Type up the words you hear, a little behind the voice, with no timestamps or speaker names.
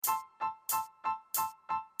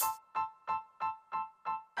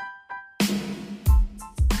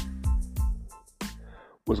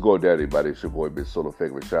What's going down, everybody? It's your boy, Miss Soul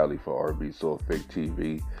Effect with Charlie for R&B Soul Effect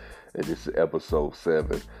TV, and this is episode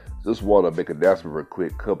 7. Just want to make an announcement real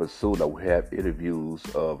quick. Coming soon, I will have interviews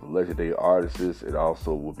of legendary artists, and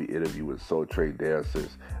also will be interviewing Soul Train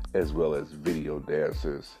dancers as well as video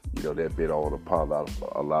dancers. You know, they've been on upon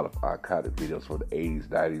a lot of iconic videos from the 80s,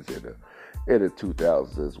 90s, and the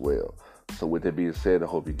 2000s as well. So with that being said, I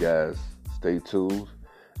hope you guys stay tuned.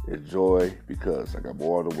 Enjoy, because I got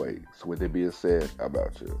more on the way. So with that being said, I'm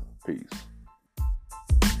out here. Peace.